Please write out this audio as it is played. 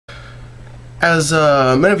As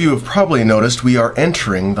many of you have probably noticed, we are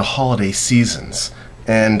entering the holiday seasons,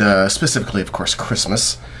 and specifically, of course,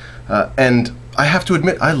 Christmas. And I have to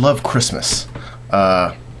admit, I love Christmas.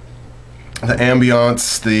 The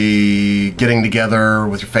ambiance, the getting together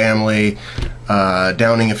with your family,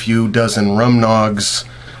 downing a few dozen rum nogs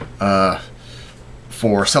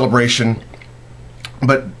for celebration.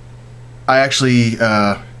 But I actually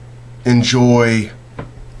enjoy,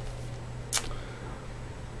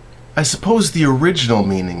 I suppose, the original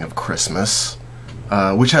meaning of Christmas,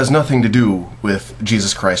 which has nothing to do with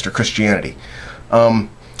Jesus Christ or Christianity. And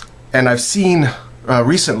I've seen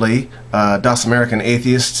recently Das American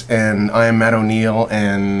Atheists and I Am Matt O'Neill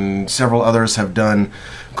and several others have done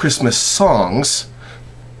Christmas songs.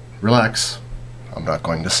 Relax, I'm not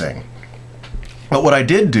going to sing. But what I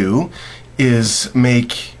did do is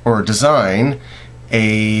make or design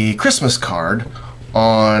a Christmas card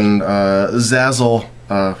on Zazzle,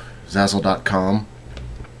 Zazzle.com.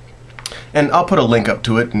 And I'll put a link up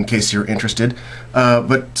to it in case you're interested.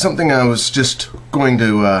 But something I was just going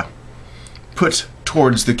to put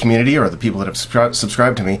towards the community, or the people that have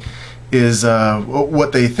subscribed to me, is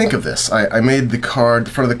what they think of this. I made the card,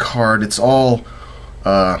 the front of the card, it's all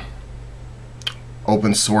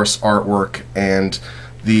open source artwork, and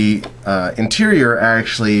the interior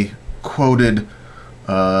actually quoted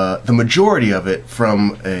the majority of it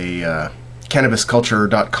from a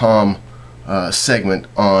CannabisCulture.com segment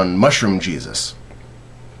on Mushroom Jesus.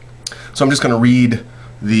 So I'm just going to read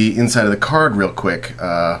the inside of the card real quick.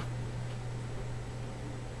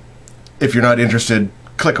 If you're not interested,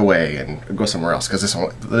 click away and go somewhere else, because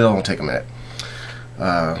it'll only take a minute.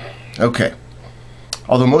 Okay.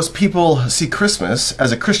 Although most people see Christmas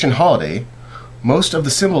as a Christian holiday, most of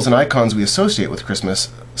the symbols and icons we associate with Christmas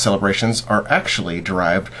celebrations are actually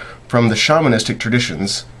derived from the shamanistic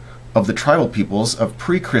traditions of the tribal peoples of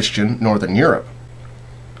pre-Christian Northern Europe.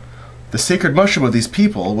 The sacred mushroom of these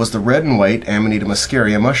people was the red and white Amanita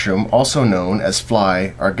muscaria mushroom, also known as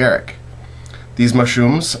fly agaric. These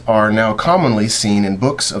mushrooms are now commonly seen in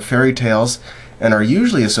books of fairy tales and are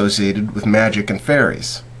usually associated with magic and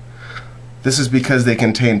fairies. This is because they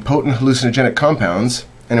contain potent hallucinogenic compounds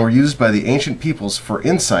and were used by the ancient peoples for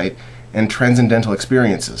insight and transcendental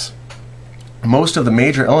experiences. Most of the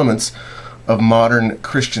major elements of modern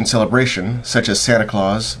Christian celebration, such as Santa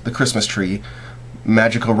Claus, the Christmas tree,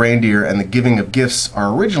 magical reindeer, and the giving of gifts,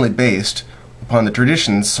 are originally based upon the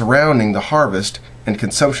traditions surrounding the harvest and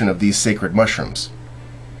consumption of these sacred mushrooms.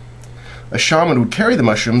 A shaman would carry the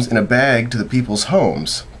mushrooms in a bag to the people's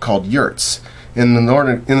homes, called yurts. In the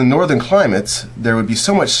northern climates, there would be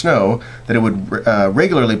so much snow that it would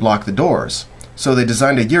regularly block the doors. So they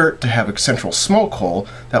designed a yurt to have a central smoke hole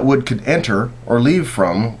that wood could enter or leave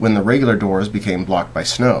from when the regular doors became blocked by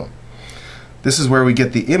snow. This is where we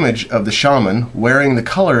get the image of the shaman wearing the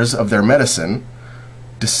colors of their medicine,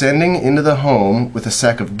 descending into the home with a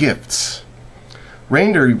sack of gifts.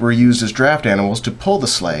 Reindeer were used as draft animals to pull the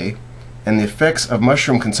sleigh, and the effects of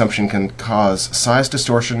mushroom consumption can cause size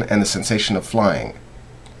distortion and the sensation of flying.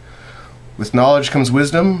 With knowledge comes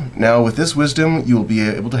wisdom. Now with this wisdom you will be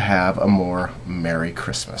able to have a more Merry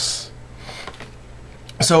Christmas.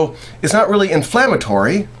 So it's not really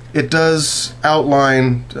inflammatory. It does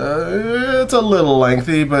outline, it's a little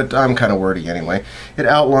lengthy, but I'm kind of wordy anyway. It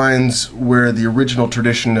outlines where the original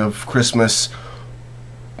tradition of Christmas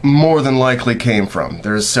more than likely came from.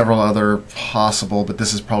 There's several other possible, but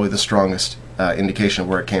this is probably the strongest indication of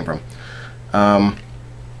where it came from.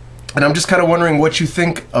 And I'm just kind of wondering what you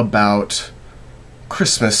think about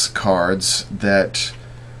Christmas cards that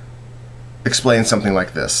explain something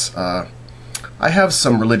like this. I have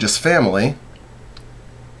some religious family,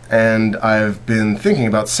 and I've been thinking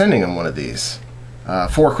about sending them one of these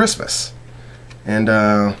for Christmas. And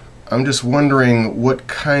I'm just wondering what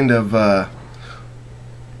kind of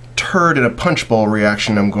turd in a punch bowl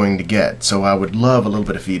reaction I'm going to get. So I would love a little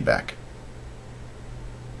bit of feedback.